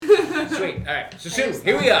All right. So Sue,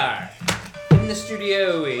 here we are in the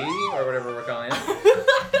studio, or whatever we're calling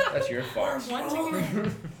it. That's your fault.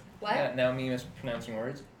 What? Yeah, now me mispronouncing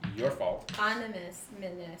words. Your fault. Anonymous.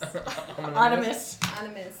 Anonymous.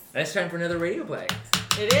 Anonymous. And it's time for another radio play.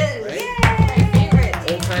 It is. Right? Yay!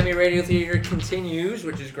 Favorite. Old Timey Radio Theater continues,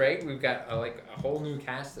 which is great. We've got a whole new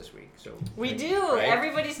cast this week. So We do. Right?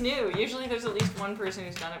 Everybody's new. Usually there's at least one person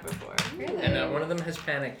who's done it before. Really? And one of them has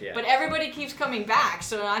panicked yet. But everybody keeps coming back,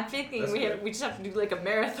 so I'm thinking That's good. we just have to do like a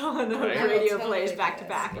marathon of Right. radio Totally plays do back to this.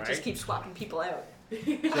 back and Right. just keep swapping people out.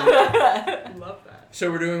 Love that. So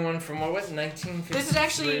we're doing one from what 1953? This is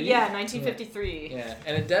actually 1953. Yeah,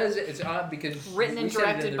 and it's odd because Written we and said it in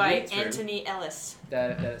directed the by read-through Anthony Ellis.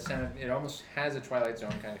 That it almost has a Twilight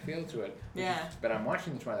Zone kind of feel to it. Yeah. But I'm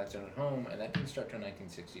watching the Twilight Zone at home, and that didn't start till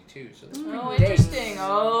 1962. So this Oh, one dates interesting.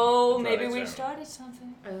 Oh, maybe Twilight we've Zone. started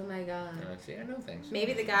something. Oh my god. See, I know things.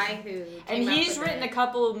 Maybe the guy who And came up he's with written it. a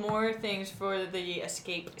couple more things for the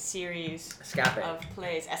Escape series Escape. of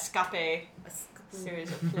plays. Escape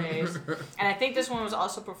series of plays. And I think this one was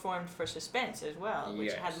also performed for Suspense as well, which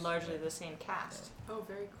Yes. had largely the same cast. Oh,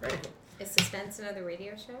 very cool. Very cool. Is Suspense another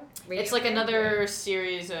radio show? It's like another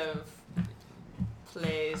series of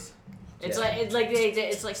plays. It's Yeah.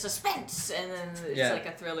 it's like suspense, and then it's Yeah. like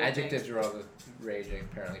a thriller. Adjectives thing. are all the rage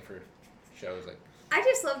apparently for shows like. I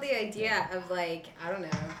just love the idea of I don't know,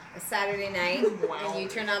 a Saturday night Wow. and you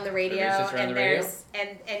turn on the radio Everybody sits around and the radio? there's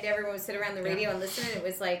and everyone would sit around the radio and listen and it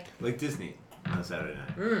was like Disney on Saturday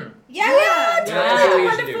night. yeah, That's totally what we the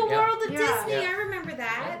used to do, wonderful yeah. world of Yeah. Disney. Yeah. I remember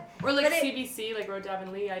that. Or like But it- CBC, like Road Dab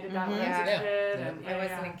and Lee. I did that when I was Yeah. a kid. Yeah. And I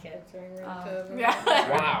wasn't a kid during Road Oh. Dab. Yeah.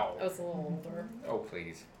 Wow. I was a little older. Oh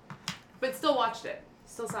please. But still watched it.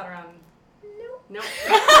 Still sat around. Nope. Nope.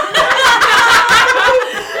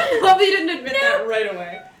 Love that you didn't admit that right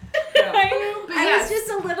away. Yeah. But I yes. was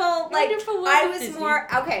just a little like Wonderful world I of was Disney. more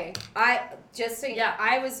okay. Yeah.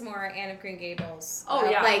 I was more Anne of Green Gables. Oh,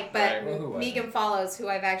 yeah. But Right, well, who wasn't? Megan Follows, who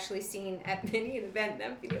I've actually seen at many an event, and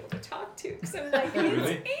I've been able to talk to because I was like,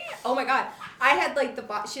 Really? "It's Anne." Oh my god, I had like the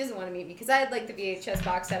box. She doesn't want to meet me because I had like the VHS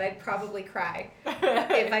box set. I'd probably cry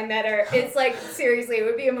if I met her. It's like seriously, it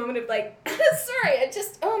would be a moment of like, sorry,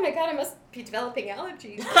 oh my god, I must be developing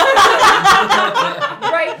allergies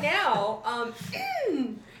right now.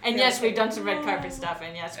 And No, yes, we've done okay. some red carpet stuff,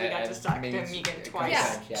 and yes, we got to And talk to Megan's- Megan a twice.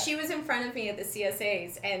 Yeah. Yeah. She was in front of me at the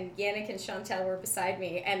CSAs, and Yannick and Chantel were beside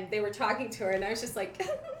me, and they were talking to her, and I was just like, and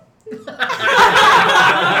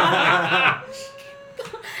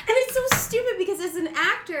it's so stupid because as an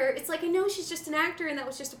actor, it's like I know she's just an actor, and that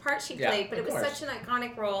was just a part she Yeah, played, but of it was course. such an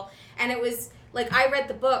iconic role, and it was like I read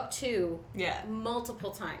the book too Yeah.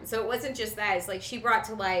 multiple times, so it wasn't just that. It's like she brought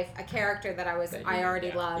to life a character that I already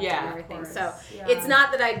yeah. loved Yeah, and of everything. course. So Yeah. it's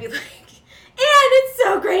not that I'd be like. And it's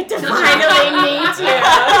so great to finally meet you.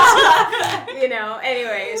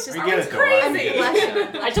 Anyway, it's just We get it, though. crazy. I get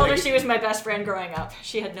it. I told her she was my best friend growing up.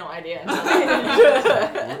 She had no idea.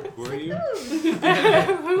 Who are you?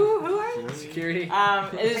 who are you? Security. It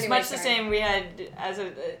was Anyway, much the sorry. same. We had, I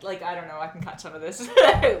don't know, I can cut some of this.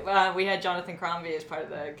 We had Jonathan Crombie as part of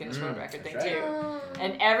the Guinness World Record thing that's right. too.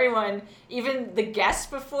 And everyone, even the guests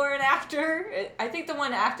before and after, I think the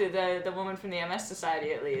one after, the woman from the MS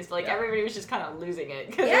Society at least, Yeah. everybody was just kind of losing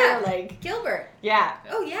it. 'Cause Yeah. they were like, Gilbert. yeah.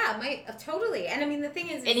 Oh yeah, totally. And I mean the thing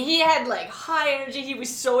is, And he had high energy. He was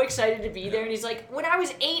so excited to be there. And he's like, when I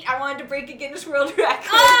was 8, I wanted to break a Guinness World Record.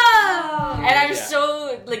 oh, And I'm Yeah.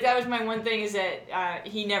 so that was my one thing is that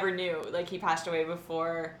he never knew. He passed away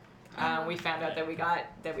before we found out that we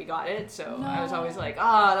got it. So I was always like,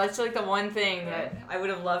 that's the one thing that I would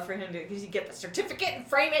have loved for him to, because you get the certificate and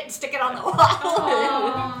frame it and stick it on the wall.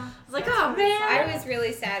 I was like, oh man. I was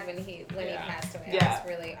really sad when he Yeah. passed away. Yeah. I was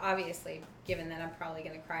really obviously given that I'm probably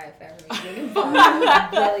gonna cry if I ever meet him.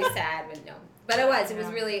 Really sad, but no. But it was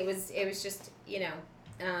really it was just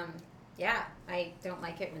yeah. I don't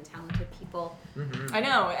like it when talented people. Mm-hmm. I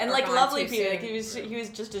know, and Or gone lovely too people. soon. He was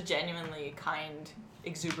just a genuinely kind,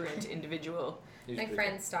 exuberant individual. My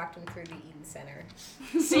friend stalked him through the Eden Center.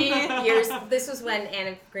 See, This was when Anne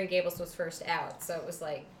of Green Gables was first out, so it was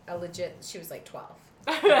like a legit. She was like 12.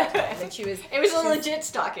 But she was. it was a she was- legit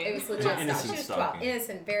stalking. It was legit Innocent stalking. She was 12. stalking.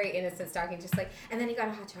 Innocent, very innocent stalking. Just like, and then he got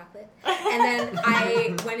a hot chocolate. And then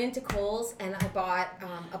I went into Kohl's and I bought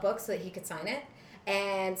a book so that he could sign it.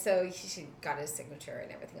 And so she got his signature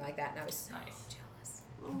and everything like that. And I was so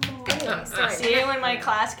jealous. Anyway, sorry. See, when my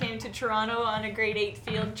class came to Toronto on a grade 8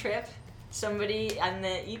 field trip, somebody on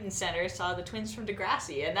the Eaton Center saw the twins from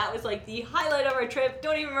Degrassi, and that was the highlight of our trip.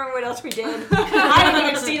 Don't even remember what else we did. I didn't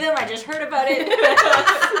even see them. I just heard about it.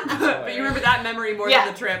 But you remember that memory more than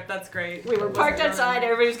the trip. That's great. We were parked outside.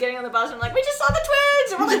 Everybody was getting on the bus. I'm like, we just saw the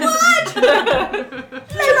twins. And we're like, what?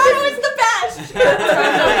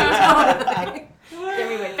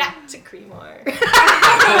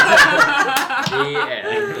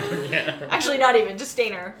 into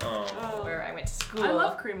Stainer, Oh. where I went to school. I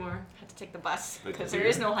love Creemore. Had to take the bus Like because the there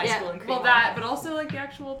is beer? no high school in Creemore. Well, that, but also like the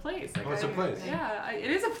actual place. Like, Oh, it's a place. Yeah,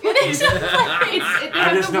 it is a place. They I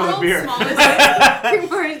have just the know the world's beer. smallest.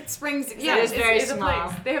 Creemore Springs. Yeah, It is very it's small. a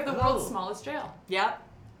place. They have the world's Oh. smallest jail. Yep.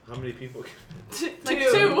 How many people? Like two.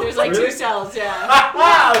 two. There's like Really? 2 cells, yeah.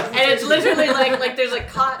 Wow! And it's literally like there's a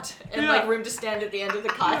cot and Yeah. like room to stand at the end of the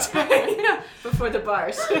cot Yeah, before the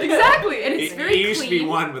bars. exactly, and it's It very used to be clean.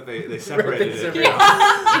 one, but they separated it.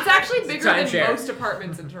 It's actually bigger than timeshare. most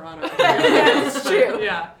apartments in Toronto. Yeah, it's true.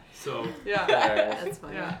 Yeah, So yeah, That's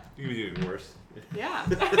funny. yeah, you could do even worse. yeah.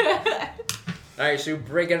 Alright, so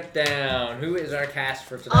break it down. Who is our cast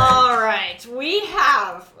for tonight? All right, we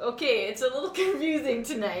have. Okay, it's a little confusing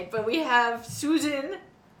tonight, but we have Susan,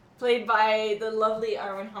 played by the lovely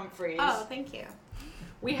Arwen Humphreys. Oh, thank you.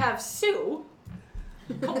 We have Sue,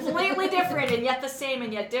 completely different and yet the same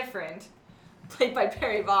and yet different, played by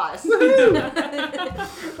Perry Voss.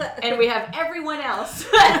 And we have everyone else.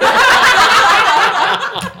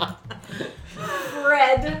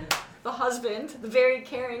 Fred, the husband, the very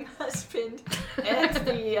caring husband, and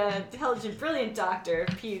the intelligent, brilliant doctor,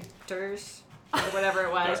 Peters, or whatever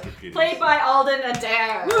it was, Dr. Peters. played by Alden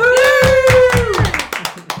Adair.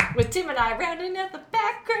 With Tim and I rounding out the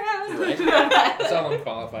background. Right. That's all I'm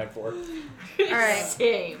qualified for. All right.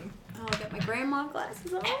 Same. I'll get my grandma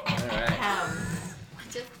glasses on. Alright.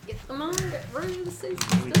 Just get them on. Get ready to say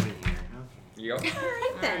What are we stuff. doing here? You go. All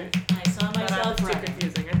right then. I saw myself That's too running.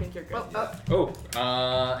 confusing. I think you're good.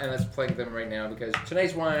 And let's plug them right now because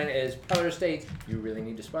tonight's wine is Peller Estate. You really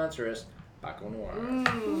need to sponsor us. Baco Noir.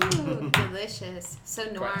 Ooh, delicious. So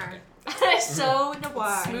noir. So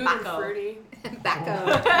noir. Smooth Baco. and fruity. Bacco.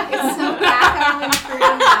 It's so bacco and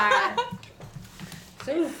fruity noir.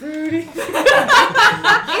 So fruity.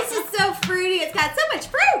 It's just so fruity. It's got so much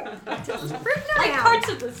fruit. Just fruit Like now. parts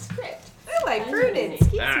of the script. Ooh, I fruited.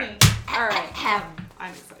 Excuse me. Alright. All right.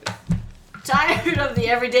 I'm excited. Tired of the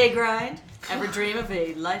everyday grind? Ever dream of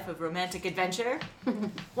a life of romantic adventure?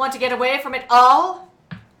 Want to get away from it all?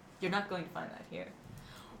 You're not going to find that here.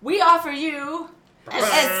 We offer you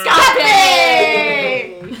escape!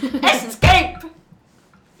 Escape!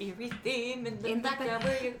 Eerie theme in the background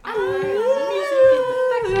where you are. Music in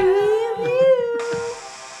the background.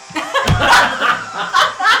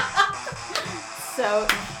 So,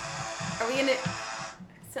 are we gonna?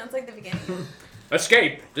 Sounds like the beginning.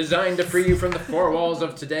 Escape, designed to free you from the four walls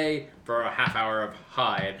of today for a half hour of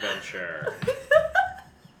high adventure.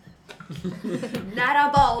 Not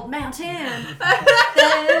a bald mountain.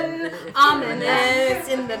 Then ominous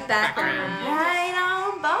in the background. Right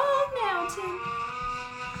on Bald Mountain.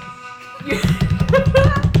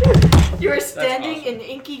 You are standing awesome. in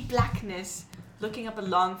inky blackness, looking up a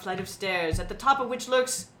long flight of stairs, at the top of which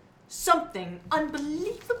lurks something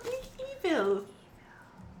unbelievably evil.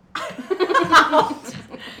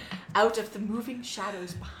 Out of the moving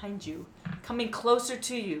shadows behind you, coming closer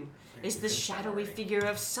to you, is the shadowy figure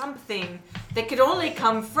of something that could only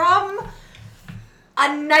come from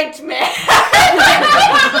a nightmare.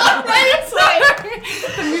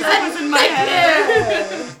 The music was in my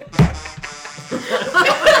head.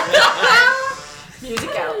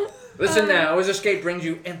 Music out. Listen now, as Escape brings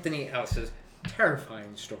you Anthony Elsa's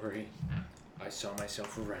terrifying story. I saw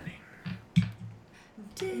myself running.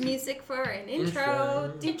 Music for an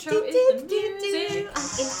intro. Intro is the music.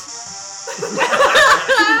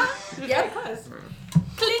 Yep.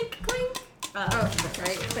 Clink, clink. Oh,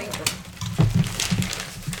 right. Thank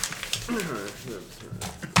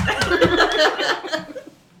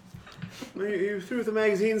You threw the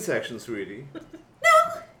magazine section, sweetie.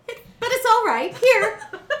 No, but it's all right. Here.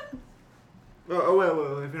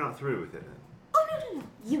 Well, if you're not through with it, then. Oh no.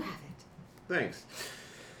 You have it. Thanks.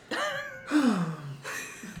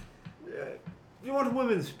 You want a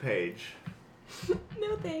women's page?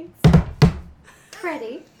 No thanks.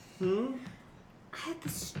 Freddie, Hmm? I had the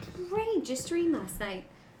strangest dream last night.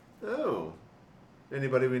 Oh.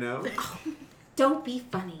 Anybody we know? Don't be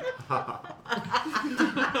funny.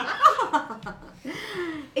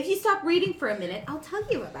 If you stop reading for a minute, I'll tell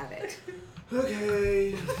you about it.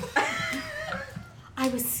 Okay. I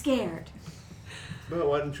was scared. Well,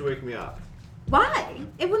 why didn't you wake me up? Why?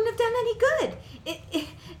 It wouldn't have done any good.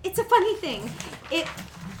 It's a funny thing.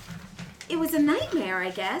 It was a nightmare, I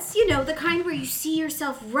guess. You know, the kind where you see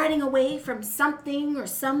yourself running away from something or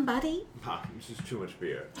somebody. This is too much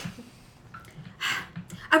beer.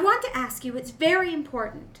 I want to ask you, it's very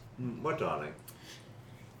important. What, darling?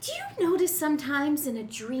 Do you notice sometimes in a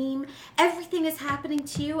dream everything is happening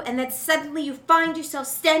to you and then suddenly you find yourself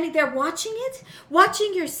standing there watching it?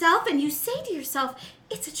 Watching yourself, and you say to yourself,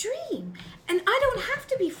 it's a dream. And I don't have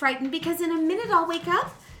to be frightened because in a minute I'll wake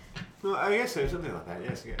up. Well, I guess so. Something like that.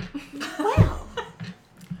 Yes, again. Well,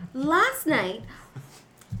 last night,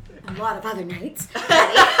 a lot of other nights, if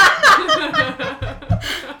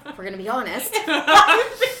we're going to be honest,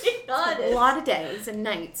 a lot of days and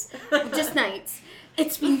nights, just nights,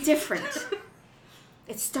 it's been different.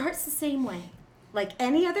 It starts the same way, like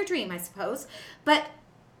any other dream, I suppose, but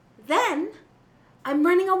then I'm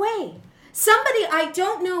running away. Somebody I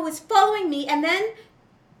don't know is following me, and then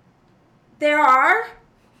there are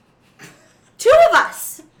 2 of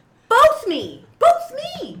us. Both me,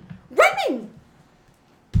 running.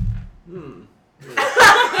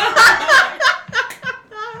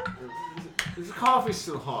 Is the coffee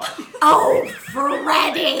still hot? Oh,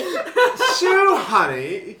 Freddie. Sue,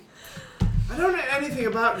 honey. I don't know anything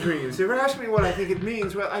about dreams. If you ask me what I think it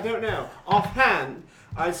means, well, I don't know. Offhand,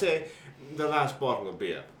 I'd say the last bottle of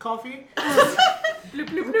beer. Coffee? Bloop,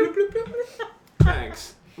 bloop, bloop, bloop, bloop.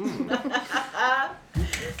 Thanks.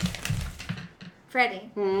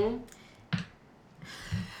 Freddie.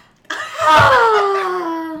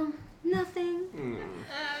 Nothing.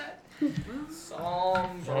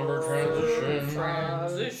 Somber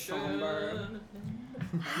transition.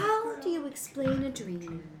 How do you explain a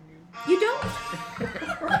dream? You don't?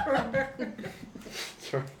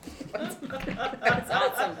 That's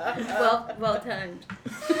awesome. Well timed.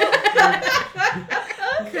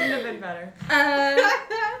 Couldn't have been better.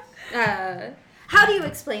 How do you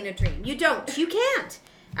explain a dream? You don't. You can't.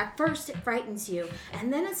 At first it frightens you,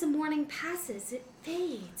 and then as the morning passes, it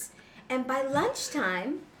fades. And by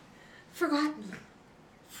lunchtime, forgotten.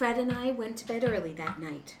 Fred and I went to bed early that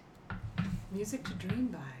night. Music to dream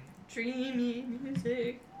by. Dreamy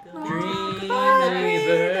music. Dreamy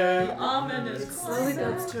bell, ominous It slowly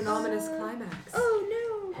builds to an ominous climax. Oh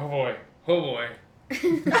Oh boy. Oh boy.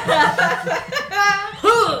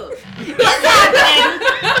 no. What's happening?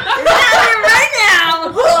 It's happening right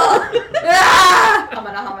now.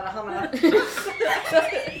 Humana.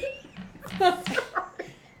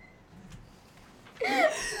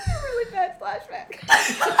 Really bad flashback.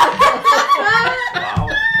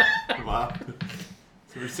 Wow.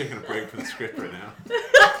 So we're just taking a break from the script right now.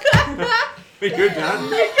 Hey, good, Dan.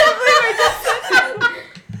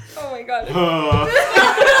 Oh my god.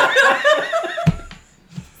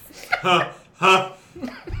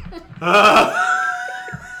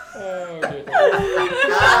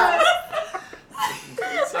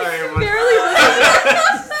 Sorry, everyone.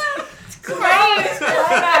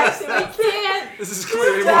 This is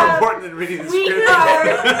clearly more important than reading the We script. are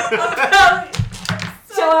about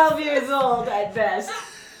 12 years old at best.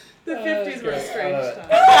 The 50s were a strange time.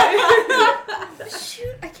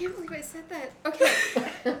 Shoot, I can't believe I said that. Okay.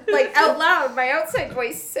 Like out loud, my outside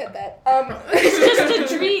voice said that. It's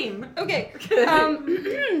just a dream. Okay.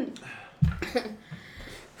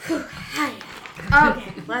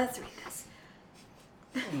 Okay, let's read this.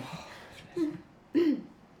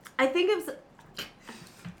 I think it was.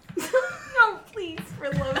 No, please, for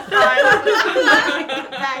love of God.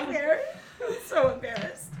 Back there. I'm so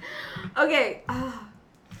embarrassed. Okay.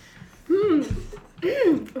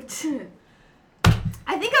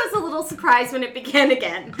 I think I was a little surprised when it began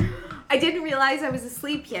again. I didn't realize I was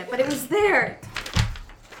asleep yet, but it was there.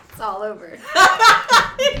 It's all over.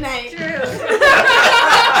 Good night.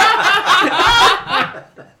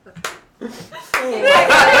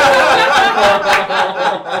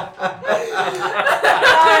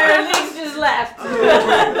 Our legs just left.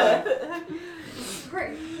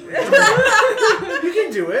 Great. You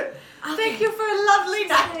can do it. Thank you for a lovely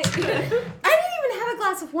night. I didn't even have a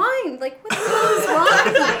glass of wine. Like, what the hell is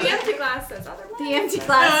wine? The empty glass says otherwise. The empty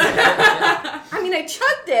glass. I mean, I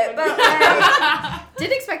chugged it, but I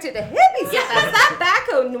didn't expect it to hit me so fast. That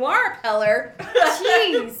Bacco Noir, Peller.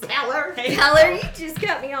 Jeez. Peller, you just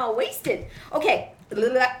got me all wasted. Okay.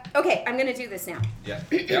 Okay, I'm going to do this now. Yeah.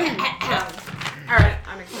 All right,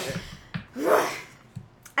 I'm excited.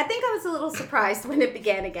 I think I was a little surprised when it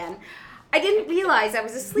began again. I didn't realize I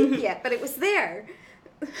was asleep yet, but it was there.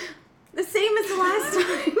 The same as the last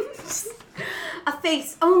time. A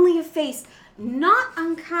face, only a face. Not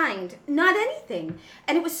unkind, not anything.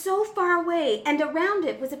 And it was so far away, and around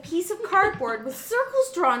it was a piece of cardboard with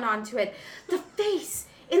circles drawn onto it. The face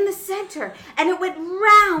in the center, and it went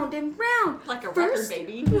round and round. Like a record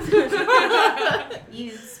baby.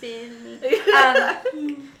 You spin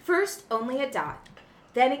me. First, only a dot.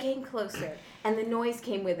 Then it came closer, and the noise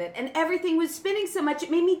came with it, and everything was spinning so much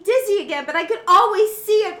it made me dizzy again, but I could always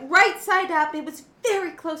see it right side up. It was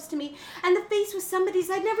very close to me, and the face was somebody's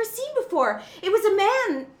I'd never seen before. It was a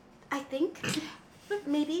man, I think.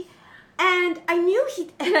 Maybe. And I knew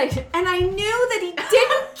and I knew that he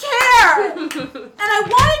didn't care. And I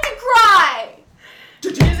wanted to cry.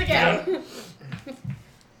 Cheers again.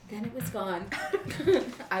 Then it was gone.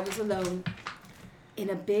 I was alone in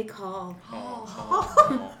a big hall.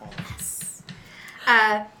 Yes.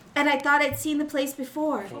 And I thought I'd seen the place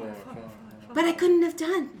before. But I couldn't have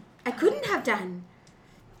done.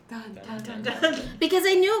 Because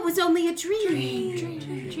I knew it was only a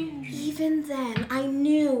dream. Even then, I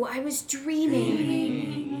knew I was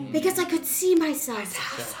dreaming. Because I could see myself.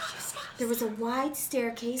 There was a wide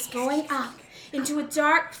staircase going up into a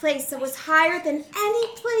dark place that was higher than any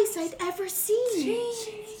place I'd ever seen.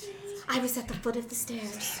 I was at the foot of the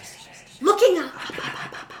stairs, looking up,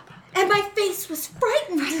 and my face was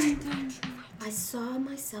frightened. I saw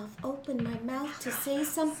myself open my mouth to say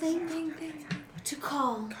something, to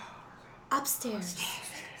call upstairs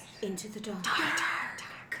into the dark.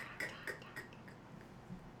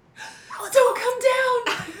 Don't come down!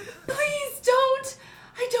 Please don't!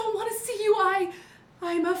 I don't want to see you.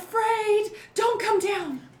 I'm afraid. Don't come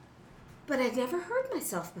down. But I'd never heard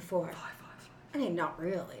myself before. I mean, not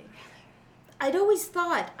really. I'd always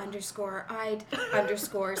thought I'd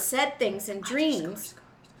said things in dreams.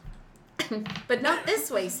 But not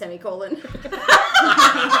this way, semicolon. Not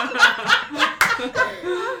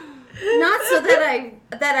so that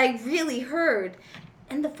I really heard.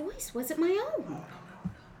 And the voice wasn't my own.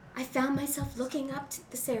 I found myself looking up to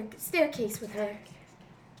the staircase with her.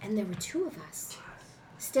 And there were two of us,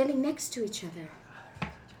 standing next to each other,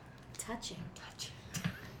 touching.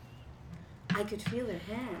 I could feel her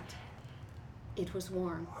hand. It was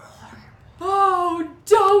warm. Oh,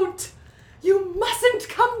 don't! You mustn't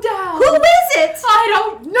come down! Who is it? I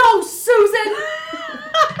don't know, Susan!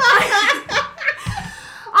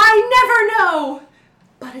 I never know!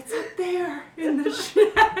 But it's up there in the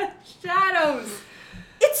shadows.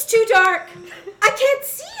 It's too dark. I can't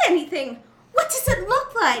see anything. What does it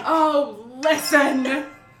look like? Oh, listen!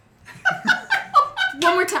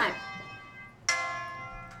 One more time.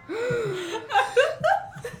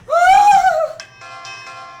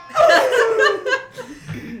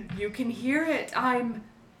 You can hear it. I'm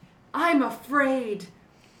afraid.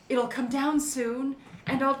 It'll come down soon,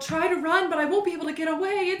 and I'll try to run, but I won't be able to get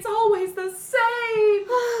away. It's always the same.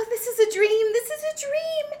 Oh, this is a dream.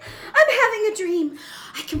 I'm having a dream.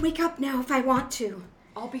 I can wake up now if I want to.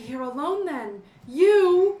 I'll be here alone then.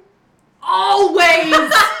 You always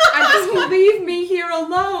just leave me here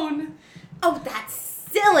alone. Oh, that's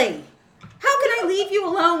silly. How can I leave you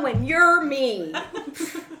alone when you're me?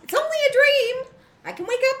 It's only a dream. I can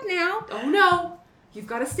wake up now. Oh no, you've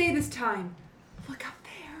got to stay this time. Look up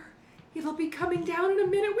there. It'll be coming down in a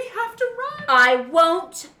minute. We have to run. I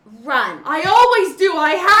won't run. I always do.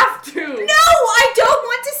 I have to. No, I don't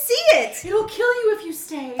want to see it. It'll kill you if you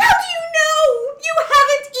stay. How do you know? You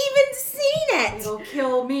haven't even seen it. It'll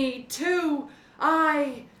kill me too.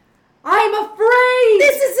 I'm afraid.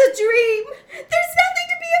 This is a dream. There's nothing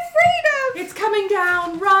to be afraid of. It's coming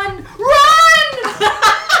down. Run. Run!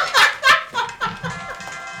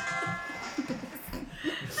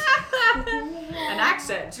 An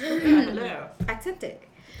accent. Hello. Accentic.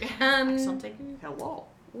 Accentic. Hello.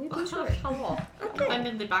 We'll be sure. Hello. Okay. And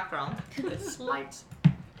in the background, a slight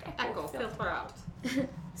echo filter out.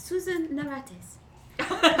 Susan Narates.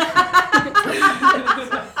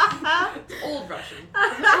 Old Russian.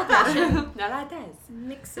 Old Russian. Narates.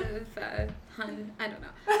 Mix of Hun. I don't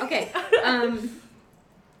know. Okay.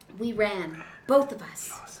 We ran, both of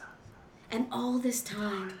us. And all this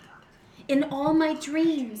time, in all my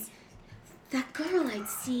dreams, that girl I'd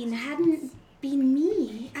seen hadn't been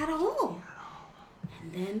me at all.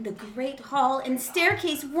 And then the great hall and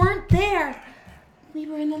staircase weren't there. We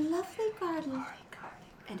were in a lovely garden,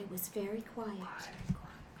 and it was very quiet.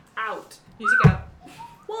 Out. Music out.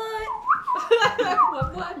 What?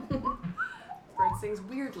 What? Bird sings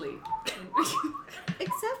weirdly.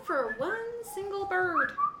 Except for one single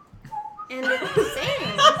bird. And it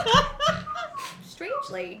sang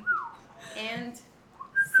strangely and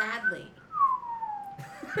sadly.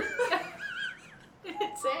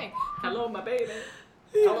 It's saying, hello, my baby.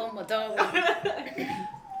 Hello, my darling.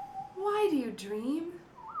 Why do you dream?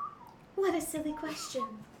 What a silly question.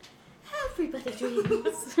 Everybody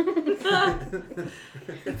dreams.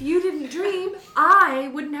 If you didn't dream, I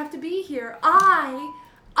wouldn't have to be here.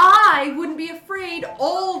 I wouldn't be afraid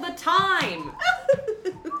all the time.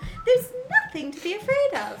 There's nothing to be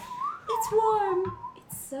afraid of. It's warm.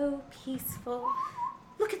 It's so peaceful.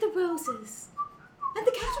 Look at the roses and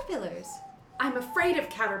the caterpillars. I'm afraid of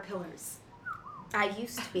caterpillars. I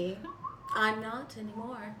used to be. I'm not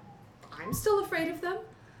anymore. I'm still afraid of them.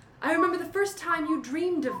 I remember the first time you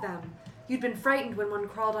dreamed of them. You'd been frightened when one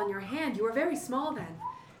crawled on your hand. You were very small then.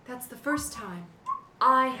 That's the first time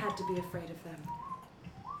I had to be afraid of them.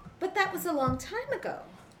 But that was a long time ago.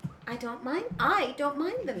 I don't mind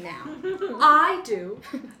them now. I do.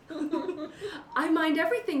 I mind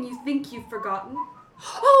everything you think you've forgotten.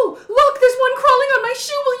 Oh, look, there's one crawling on my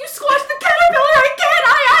shoe. Will you squash the caterpillar again?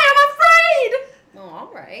 I am afraid. Oh,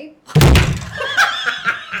 all right.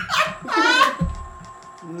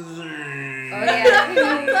 Oh,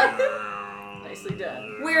 yeah. Nicely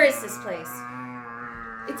done. Where is this place?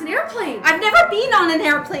 It's an airplane. I've never been on an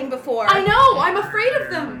airplane before. I know. I'm afraid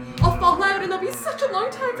of them. I'll fall out, and there'll be such a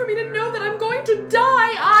long time for me to know that I'm going to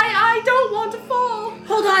die. I don't want to fall.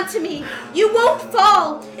 Hold on to me. You won't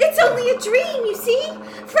fall. It's only a dream, you see?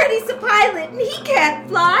 Freddy's a pilot, and he can't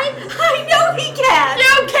fly. I know he can.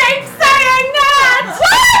 You keep saying that.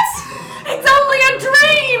 What? It's only a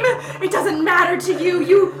dream. It doesn't matter to you.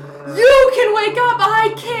 You can wake up.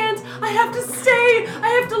 I can't. I have to stay. I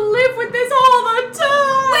have to live with this all the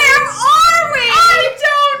time. Where are we? I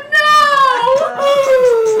don't know.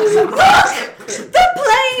 Look! The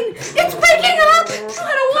plane! It's breaking up!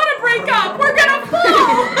 I don't want to break up. We're gonna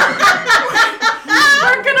fall.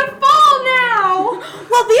 We're gonna fall now.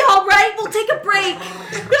 We'll be all right. We'll take a break.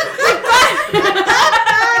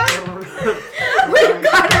 We've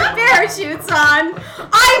got our parachutes on.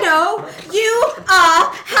 I know. You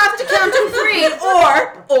have to count to 3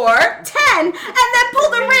 or 10 and then pull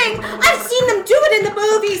the ring. I've seen them do it in the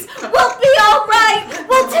movies. We'll be all right.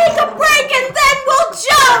 We'll take a break and then we'll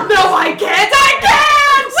jump. No, I can't. I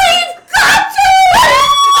can't. We've got to.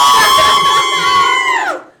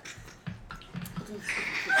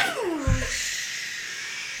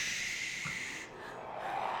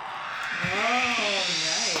 Oh,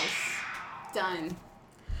 nice. Done.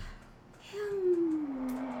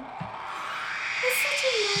 It's such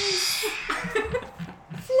a nice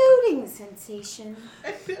floating sensation.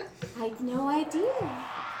 I'd no idea.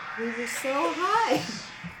 We were so high.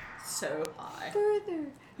 So high. Further.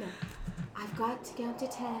 No. I've got to count to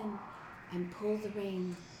 10 and pull the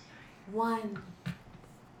ring. 1,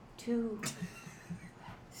 2,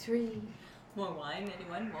 3, More wine?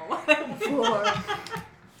 Anyone? More wine? 4,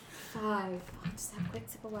 5. I'll just have a quick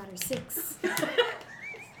sip of water. 6,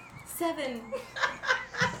 7,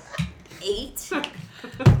 8,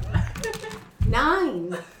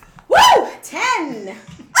 9. Woo! 10.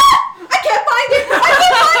 Ah! I can't find it. I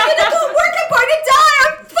can't find it. It won't work. I'm going to die.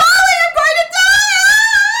 I'm falling. I'm going to die.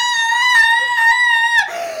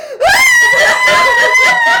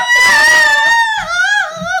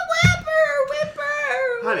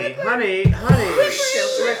 Honey.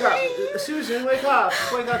 Wake up. Susan, wake up.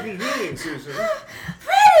 Wake up. You're dreaming, Susan.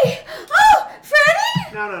 Freddy! Oh,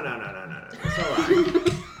 Freddy! No. It's all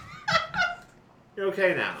right. You're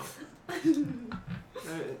okay now.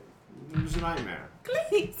 It was a nightmare.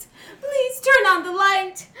 Please turn on the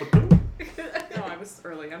light. No, I was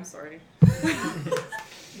early. I'm sorry.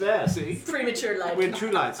 There, see? Premature light. We have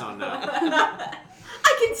 2 lights on now.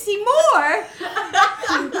 I can see more.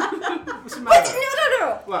 What's the What? matter?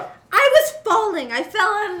 No. What? I was falling. I fell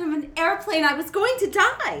out of an airplane. I was going to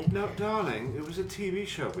die. No, darling. It was a TV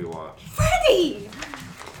show we watched. Freddy!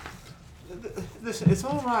 Listen, it's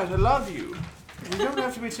all right. I love you. You don't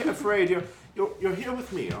have to be afraid. You're here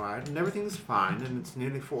with me, all right? And everything's fine. And it's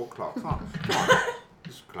nearly 4 o'clock. Come on.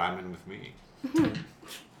 Just climb in with me.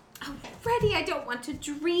 Oh, Freddy, I don't want to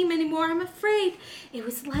dream anymore. I'm afraid. It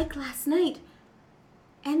was like last night.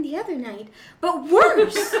 And the other night. But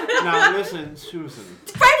worse. Now listen, Susan.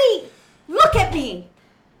 Freddy! Look at me.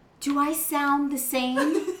 Do I sound the same?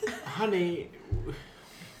 Honey.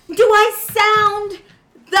 Do I sound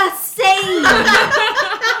the same?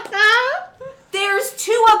 There's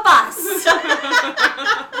 2 of us.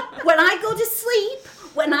 When I go to sleep,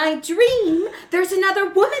 when I dream, there's another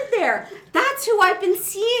woman there. That's who I've been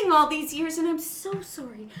seeing all these years, and I'm so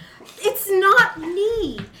sorry. It's not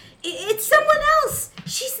me. It's someone else.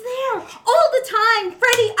 She's there all the time.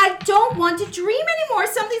 Freddy, I don't want to dream anymore.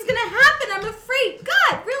 Something's going to happen. I'm afraid.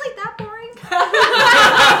 God, really that boring?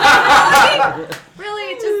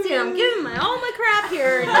 Really? Just, I'm giving all my crap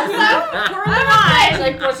here. And pour the wine.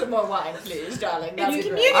 Like, pour some more wine, please, darling. That'd be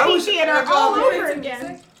great. I was- theater all over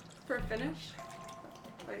again. For a finish.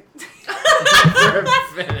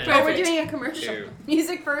 Finish. Oh, we're doing a commercial. 2.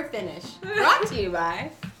 Music for a finish. Brought to you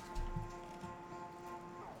by...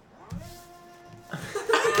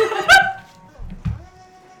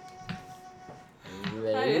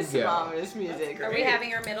 There That you is some go. ominous music. Are we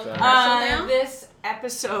having our middle So- commercial now? This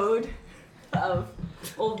episode of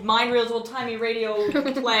Old Mind Reel's Old Timey Radio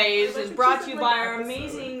Plays is brought to you by our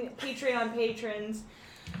amazing Patreon patrons.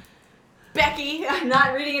 Becky, I'm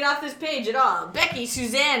not reading it off this page at all. Becky,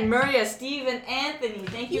 Suzanne, Maria, Steve, and Anthony.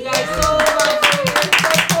 Thank you guys so much for your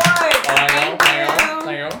support. Thank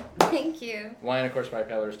you. Thank you. Wine, of course, by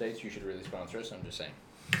Peller Estates. You should really sponsor us. I'm just saying.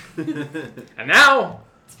 And now,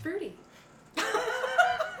 It's fruity.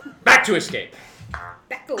 back to Escape.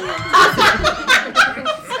 That goes. Sounds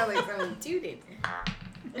like someone tooted.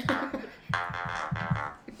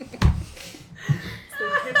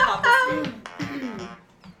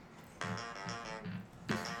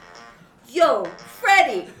 Yo,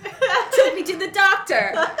 Freddie took me to the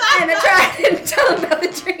doctor, and I tried to tell him about the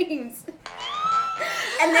dreams.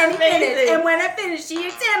 And then he finished, and when I finished, he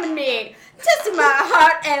examined me, tested my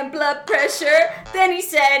heart and blood pressure. Then he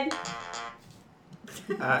said,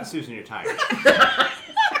 Susan, you're tired.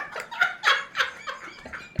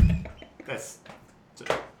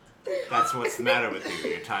 That's what's the matter with you.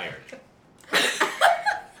 You're tired.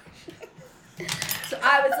 so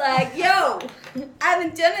I was like, yo, I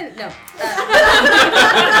haven't done it. No.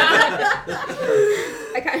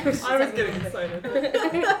 I kind of I was getting excited.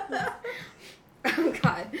 Oh,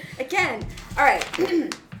 God. Again. All right.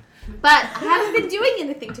 But I haven't been doing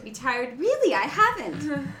anything to be tired. Really, I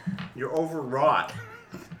haven't. You're overwrought.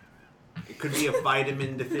 It could be a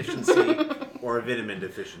vitamin deficiency or a vitamin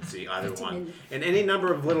deficiency, either one. And any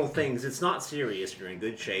number of little things. It's not serious. You're in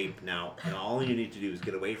good shape now. And all you need to do is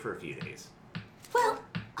get away for a few days. Well,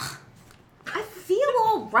 I feel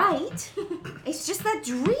all right. It's just that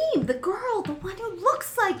dream. The girl, the one who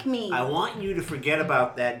looks like me. I want you to forget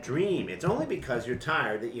about that dream. It's only because you're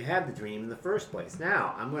tired that you had the dream in the first place.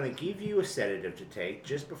 Now, I'm going to give you a sedative to take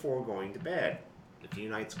just before going to bed. A few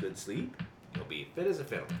nights good sleep, you'll be fit as a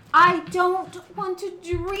fiddle. I don't want to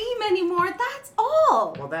dream anymore. That's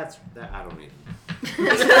all. Well, that I don't need.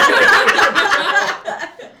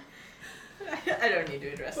 I don't need to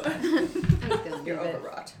address that. You're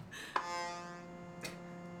overwrought.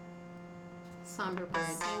 Somber bridge.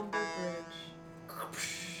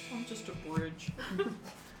 I'm just a bridge.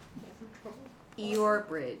 Your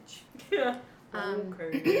bridge. Yeah.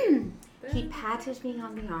 He patted me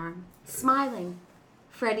on the arm, smiling.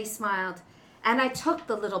 Freddie smiled, and I took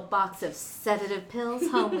the little box of sedative pills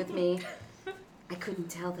home with me. I couldn't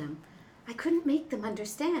tell them. I couldn't make them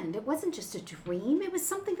understand. It wasn't just a dream. It was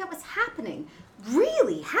something that was happening.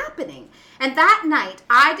 Really happening. And that night,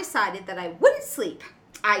 I decided that I wouldn't sleep.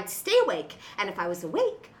 I'd stay awake. And if I was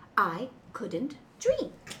awake, I couldn't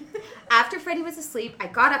dream. After Freddie was asleep, I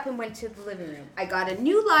got up and went to the living room. I got a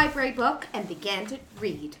new library book and began to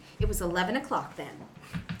read. It was 11 o'clock then.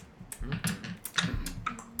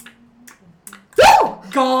 Oh!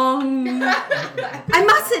 Gong. I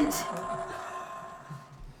mustn't.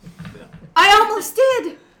 I almost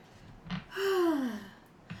did.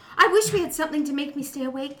 I wish we had something to make me stay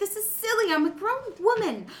awake. This is silly. I'm a grown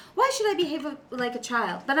woman. Why should I behave like a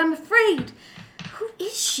child? But I'm afraid. Who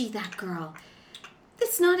is she, that girl?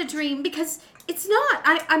 It's not a dream because it's not.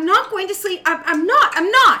 I'm not going to sleep. I'm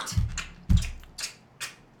not.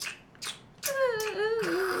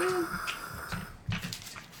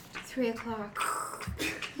 3 o'clock.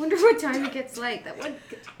 Wonder what time it gets light. That would.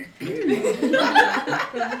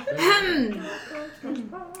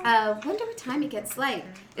 Wonder what time it gets light.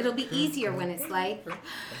 It'll be easier when it's light.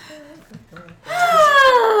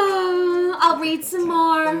 I'll read some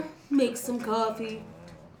more. Make some coffee.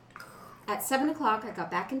 At 7 o'clock, I got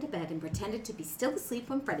back into bed and pretended to be still asleep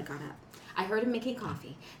when Freddie got up. I heard him making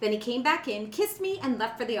coffee. Then he came back in, kissed me, and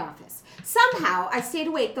left for the office. Somehow, I stayed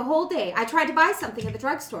awake the whole day. I tried to buy something at the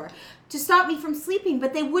drugstore to stop me from sleeping,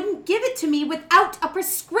 but they wouldn't give it to me without a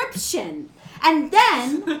prescription. And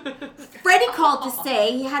then, Freddie called to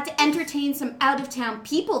say he had to entertain some out-of-town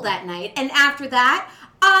people that night, and after that,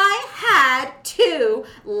 I had to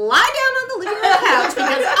lie down on the living room couch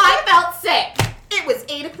because I felt sick. It was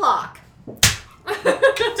 8 o'clock.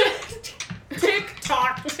 Tick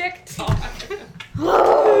tock, tick tock.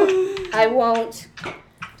 I won't.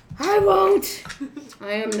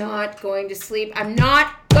 I am not going to sleep. I'm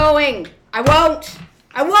not going. I won't.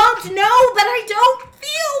 Know that I don't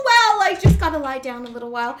feel well. I just gotta lie down a little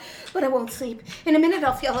while, but I won't sleep. In a minute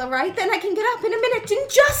I'll feel all right. Then I can get up in a minute. In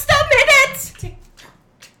just a minute.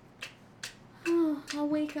 Oh, I'll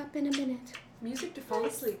wake up in a minute. Music to fall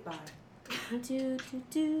asleep by. Do do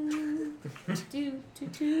do do do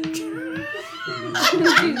do.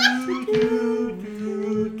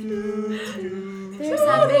 There's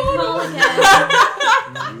that big hole again.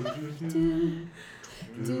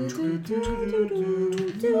 Do do do do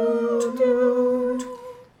do do do.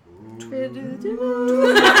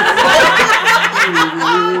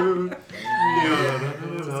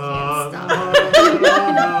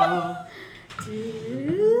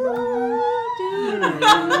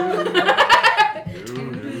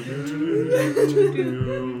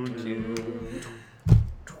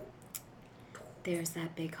 There's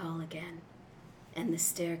that big hall again. And the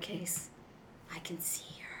staircase. I can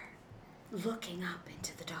see her looking up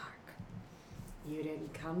into the dark. You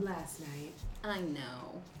didn't come last night. I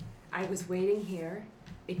know. I was waiting here.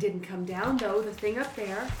 It didn't come down, though, the thing up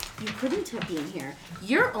there. You couldn't have been here.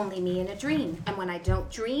 You're only me in a dream. And when I don't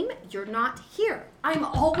dream, you're not here. I'm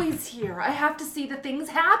always here. I have to see the things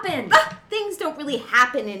happen. Things don't really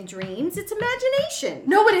happen in dreams. It's imagination.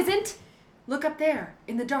 No, it isn't. Look up there,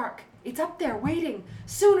 in the dark. It's up there, waiting.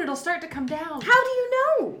 Soon it'll start to come down. How do you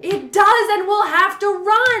know? It does, and we'll have to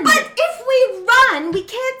run. But if we run, we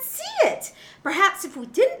can't see it. Perhaps if we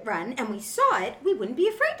didn't run and we saw it, we wouldn't be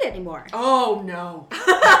afraid anymore. Oh, no.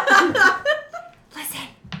 Listen.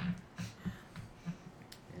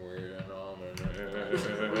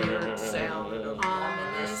 Sound.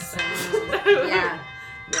 Ominous sound. Yeah.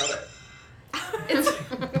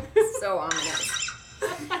 It's so ominous.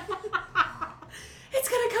 It's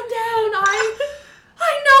gonna come down.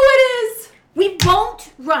 I know it is. We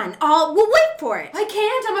won't run. We'll wait for it. I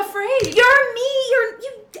can't. I'm afraid. You're me.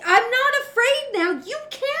 I'm not afraid now. You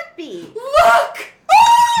can't be. Look.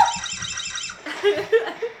 Pew,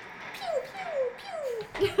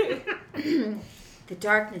 pew, pew. The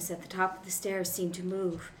darkness at the top of the stairs seemed to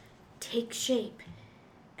move, take shape,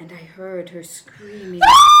 and I heard her screaming.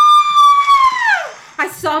 I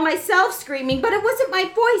saw myself screaming, but it wasn't my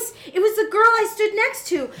voice. It was the girl I stood next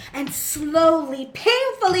to. And slowly,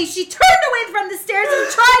 painfully, she turned away from the stairs and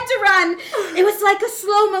tried to run. It was like a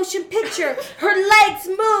slow motion picture. Her legs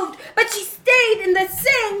moved, but she stayed in the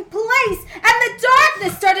same place. And the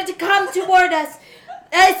darkness started to come toward us.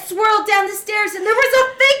 I swirled down the stairs, and there was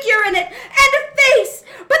a figure in it and a face.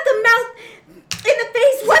 But the mouth in the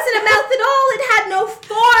face wasn't a mouth at all. It had no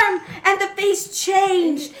form. And the face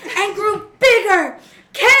changed and grew bigger,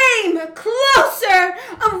 came closer,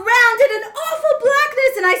 around it an awful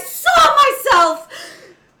blackness, and I saw myself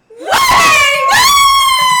running!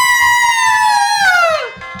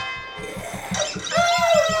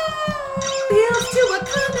 Wheels to a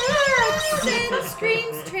climax and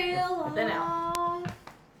screams trail on. Then out.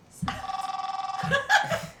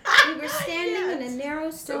 We were standing in a narrow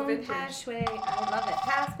stone vintage. passageway. I love it.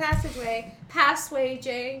 Passway,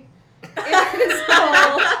 Jay. It was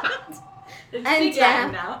cold. It's And big down.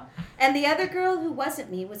 time now. And the other girl who wasn't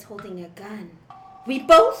me was holding a gun. We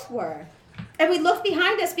both were. And we looked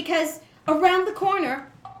behind us because around the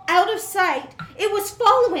corner, out of sight, it was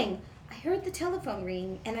following. I heard the telephone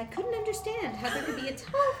ring, and I couldn't understand how there could be a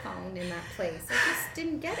telephone in that place. I just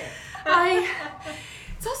didn't get it.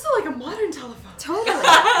 It's also like a modern telephone. Totally.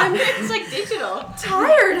 It's like digital.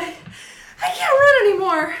 Tired. I can't run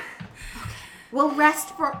anymore. We'll rest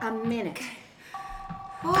for a minute.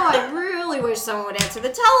 Oh, I really wish someone would answer the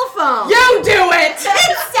telephone. You do it.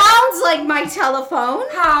 It sounds like my telephone.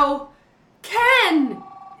 How can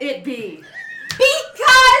it be?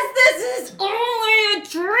 Because this is only a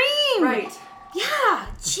dream. Right. Yeah,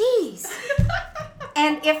 jeez.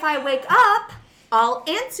 And if I wake up, I'll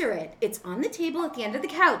answer it. It's on the table at the end of the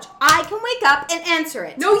couch. I can wake up and answer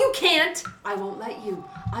it. No, you can't. I won't let you.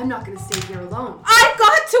 I'm not going to stay here alone. I've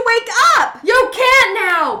got to wake up. You can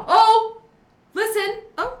now. Oh, listen.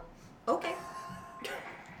 Oh, okay.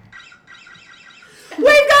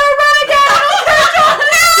 We've got to run again.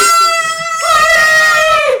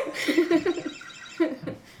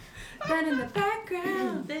 Then in the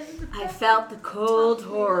background. I felt the cold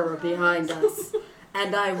horror behind us,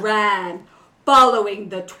 and I ran, following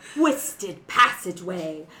the twisted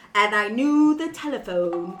passageway, and I knew the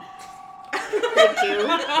telephone. Thank you.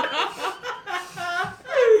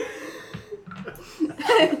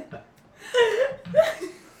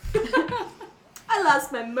 I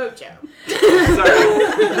lost my mojo.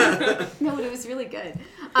 Sorry. No, but it was really good.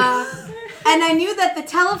 And I knew that the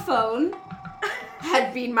telephone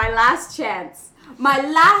had been my last chance. My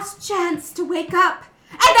last chance to wake up.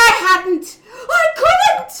 And I hadn't. I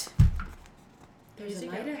couldn't. There's a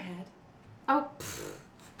light ahead. Oh, pfft.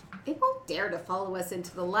 It won't dare to follow us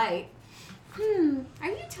into the light. Are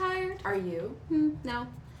you tired? Are you? No.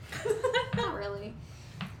 Not really.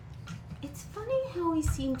 It's funny how we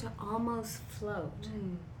seem to almost float,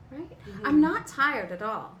 right? I'm not tired at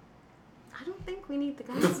all. I don't think we need the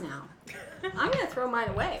guns now. I'm gonna throw mine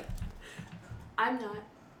away. I'm not.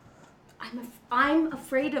 I'm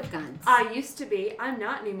afraid of guns. I used to be. I'm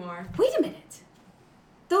not anymore. Wait a minute.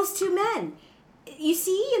 Those two men. You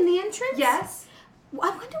see in the entrance? Yes. I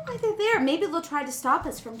wonder why they're there. Maybe they'll try to stop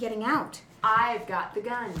us from getting out. I've got the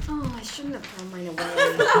gun. Oh, I shouldn't have thrown mine away.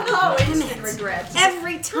 Oh, Damn instant it. regret.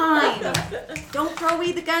 Every time. Don't throw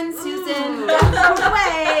away the gun, Susan. Don't throw it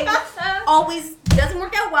away. Always doesn't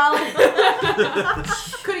work out well.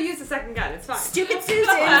 Could have used a second gun. It's fine. Stupid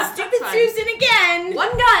Susan. Stupid Fine. Susan again.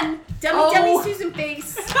 One gun. Dummy Susan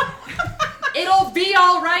face. It'll be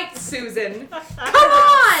all right, Susan. Come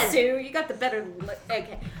on. Sue, you got the better look.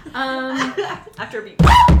 Okay. After a beat.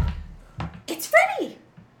 It's Freddie.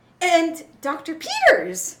 And Dr.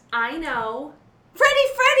 Peters. I know. Freddie,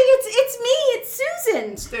 it's me. It's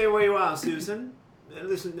Susan. Stay where you are, Susan.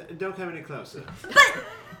 Listen, don't come any closer. But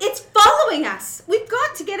it's following us. We've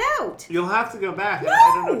got to get out. You'll have to go back. No.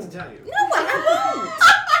 I don't know what to tell you. No, I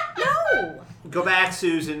won't. No. Go back,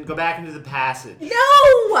 Susan. Go back into the passage. No.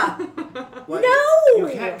 What? No. You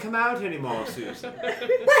can't come out anymore, Susan. But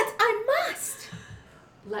I must.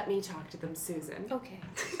 Let me talk to them, Susan. Okay.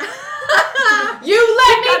 You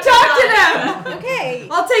let me talk to them. Okay.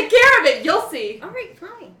 I'll take care of it. You'll see. All right,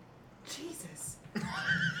 fine. Jesus.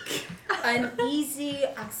 An easy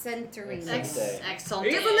accentuary. Excellent.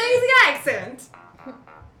 He has an amazing accent.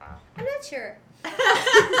 I'm not sure.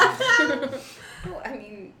 Oh, I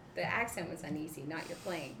mean, the accent was uneasy, not your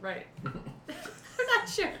playing. Right. I'm not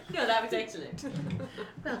sure. No, that was excellent.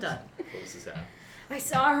 Well done. Close this out. I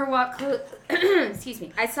saw her walk excuse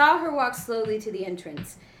me. I saw her walk slowly to the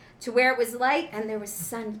entrance, to where it was light and there was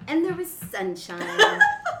sunshine.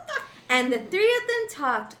 And the three of them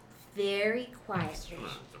talked very quietly.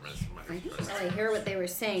 I didn't really hear what they were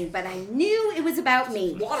saying, but I knew it was about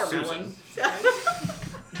me. Watermelon.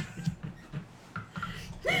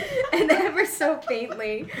 And ever so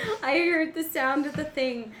faintly, I heard the sound of the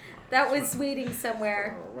thing that was waiting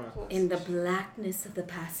somewhere in the blackness of the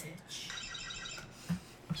passage.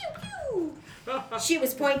 Pew pew! She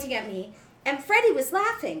was pointing at me, and Freddie was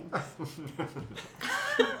laughing.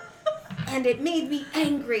 And it made me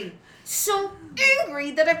angry. So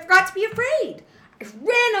angry that I forgot to be afraid. I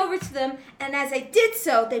ran over to them, and as I did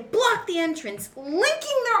so, they blocked the entrance,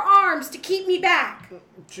 linking their arms to keep me back.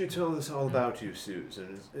 She told us all about you,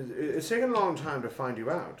 Susan. It's taken a long time to find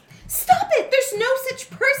you out. Stop it! There's no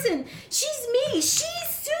such person. She's me. She's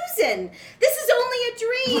Susan. This is only a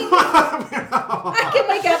dream. I can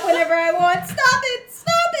wake up whenever I want. Stop it!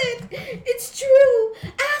 Stop it! It's true.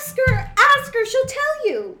 Ask her. Ask her. She'll tell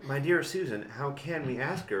you. My dear Susan, how can we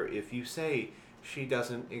ask her if you say she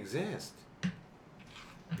doesn't exist?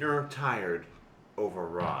 You're tired,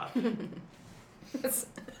 overwrought.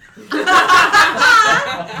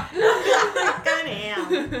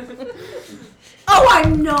 Oh,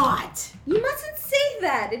 I'm not. You mustn't say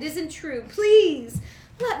that. It isn't true. Please.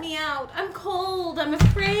 Let me out. I'm cold. I'm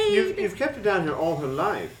afraid. You've kept her down here all her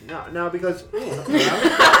life. Now because... Oh.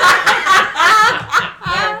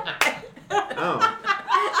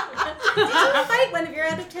 Did you fight one of your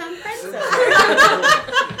out-of-town friends?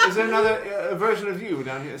 Is there another version of you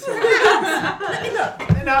down here somewhere?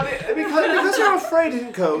 Now, because you're afraid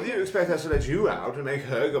and cold, you expect us to let you out and make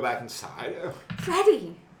her go back inside?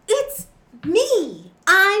 Freddie, it's me.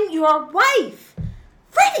 I'm your wife.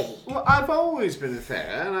 Freddie. Well, I've always been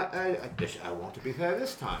fair, and I want to be fair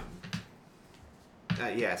this time.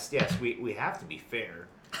 Yes, we have to be fair.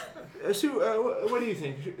 Sue, what do you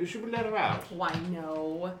think? Should we let her out? Why,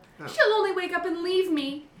 no. Oh. She'll only wake up and leave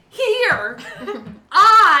me. Here.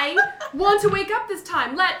 I want to wake up this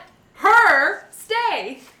time. Let her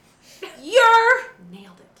stay. You're...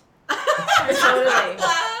 Nailed it.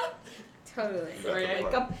 Totally.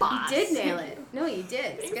 Like a boss. You did nail it. No, you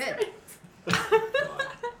did. It's good.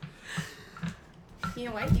 You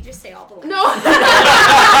know what? You just say all the words. No.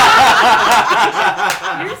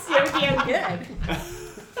 You're so damn good.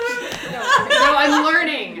 No, I'm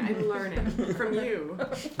learning. I'm learning from you.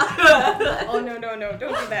 Oh, no. Don't do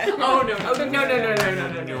that. Oh, no. Oh, no. No.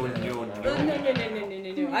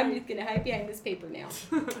 No. I'm just going to hide behind this paper now.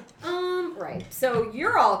 Right. So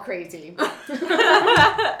you're all crazy.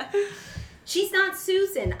 She's not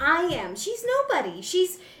Susan. I am. She's nobody.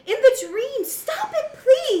 She's in the dream. Stop it,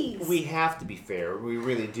 please. We have to be fair. We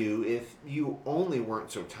really do. If you only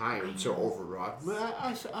weren't so tired, so overwrought, well,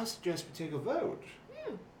 I suggest we take a vote.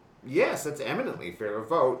 Yes, that's eminently fair. A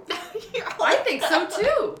vote. I think so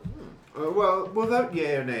too. Well, we'll vote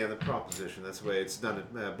yay or nay on the proposition. That's the way it's done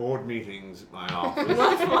at board meetings at my office.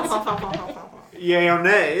 Yay or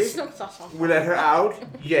nay? We let her out?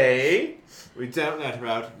 Yay. We don't let her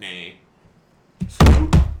out? Nay.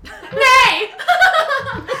 Nay!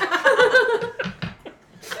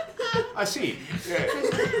 I see.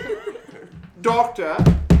 Doctor,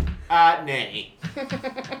 nay.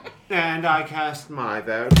 And I cast my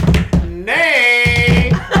vote.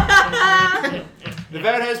 Nay! The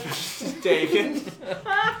vote has taken.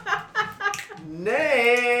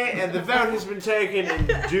 Nay, and the vote has been taken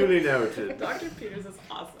and duly noted. Dr. Peters is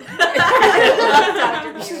awesome.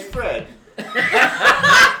 This is Fred.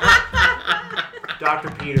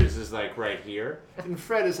 Dr. Peters is like right here, and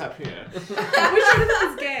Fred is up here. I wish I this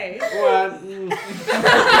was gay. Well,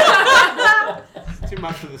 it's too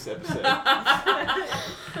much for this episode.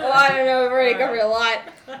 Oh, I don't know. We've already covered a lot.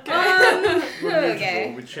 We're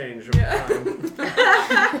Okay. mutual, we change over time.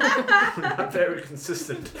 We're not very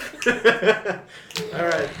consistent. All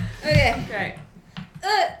right. Okay. Okay.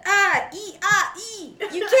 E.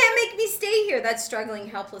 You can't make me stay here. That's struggling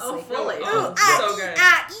helplessly. Oh, fully. So good.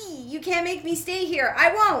 E. You can't make me stay here.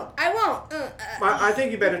 I won't. I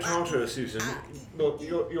think you better talk to her, Susan. Look,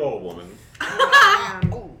 you're a woman.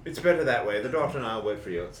 Ooh. It's better that way. The doctor and I will wait for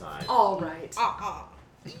you outside. All right.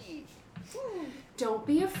 E. Don't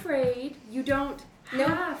be afraid. You don't No.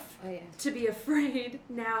 have Oh yeah. to be afraid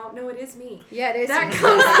now. No, it is me. Yeah, it is. That me.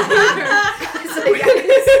 comes later. So I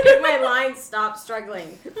can see my line stop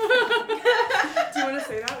struggling. Do you want to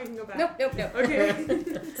say that? We can go back. Nope. Okay.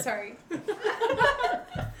 Sorry.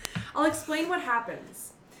 I'll explain what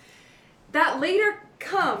happens. That later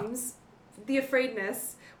comes the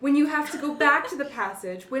afraidness when you have to go back to the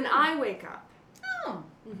passage when I wake up. Oh.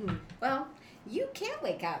 Mm-hmm. Well, you can't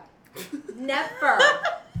wake up. Never.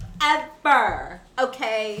 Ever.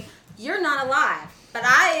 Okay? You're not alive. But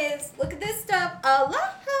I is. Look at this stuff. Alive.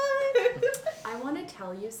 I want to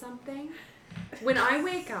tell you something. When I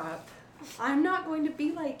wake up, I'm not going to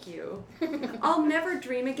be like you. I'll never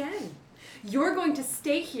dream again. You're going to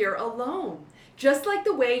stay here alone, just like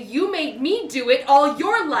the way you made me do it all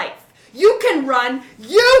your life. You can run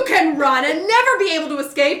and never be able to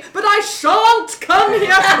escape, but I shan't come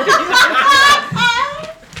here.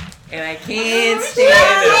 And I can't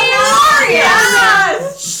stand it.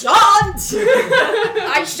 Shan't.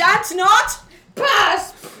 I shan't not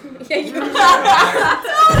pass. Yeah, you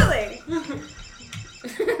totally.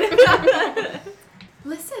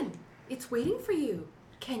 Listen, it's waiting for you.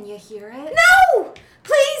 Can you hear it? No!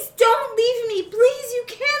 Please don't leave me. Please, you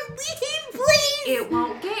can't leave. Please. It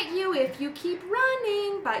won't get you if you keep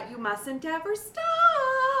running, but you mustn't ever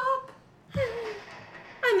stop.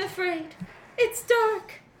 I'm afraid. It's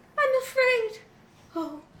dark. I'm afraid.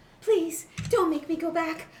 Oh, please, don't make me go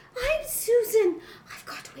back. I'm Susan. I've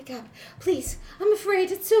got to wake up. Please, I'm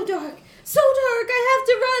afraid. It's so dark. So dark. I have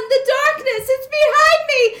to run. The darkness. It's behind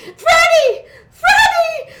me. Freddy!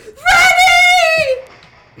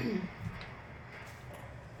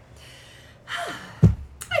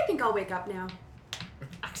 I think I'll wake up now.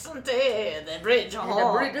 Excellent day, the bridge.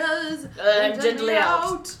 does. Gently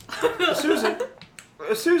out.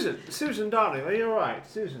 Susan, darling, are you all right,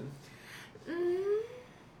 Susan?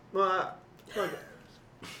 Well,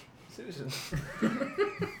 Susan.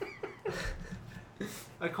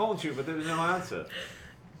 I called you, but there was no answer.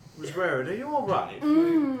 Miss Barrett, are you all right?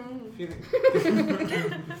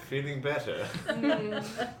 Feeling better?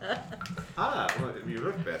 Well, you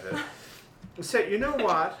look better. Say, you know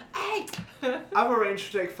what? Hey! I've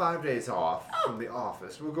arranged to take 5 days off from the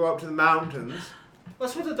office. We'll go up to the mountains.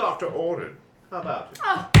 That's what the doctor ordered. How about it?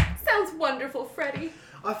 Oh, sounds wonderful, Freddie.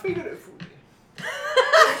 I figured if we...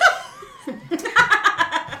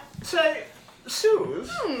 Say,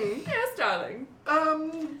 Suze, Yes, darling.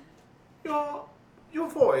 your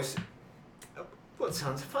voice, what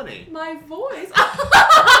sounds funny? My voice.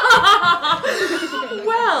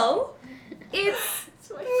 Well, it's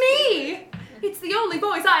me. It's the only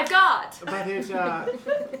voice I've got. But it,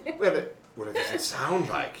 well, it doesn't sound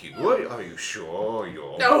like you. Are you sure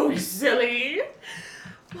you're... Oh, silly.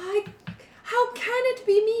 Why, how can it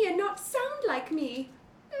be me and not sound like me?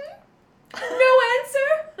 No answer?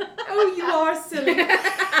 Oh, you are silly.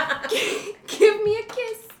 Give me a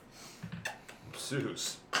kiss.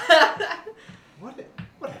 Suze.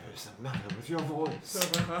 Whatever is the matter with your voice?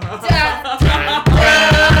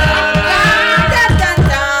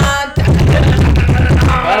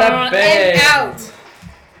 Bada bang. And out.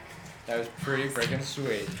 That was pretty freaking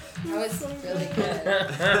sweet. That was really good.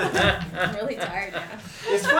 I'm really tired now. It's fun.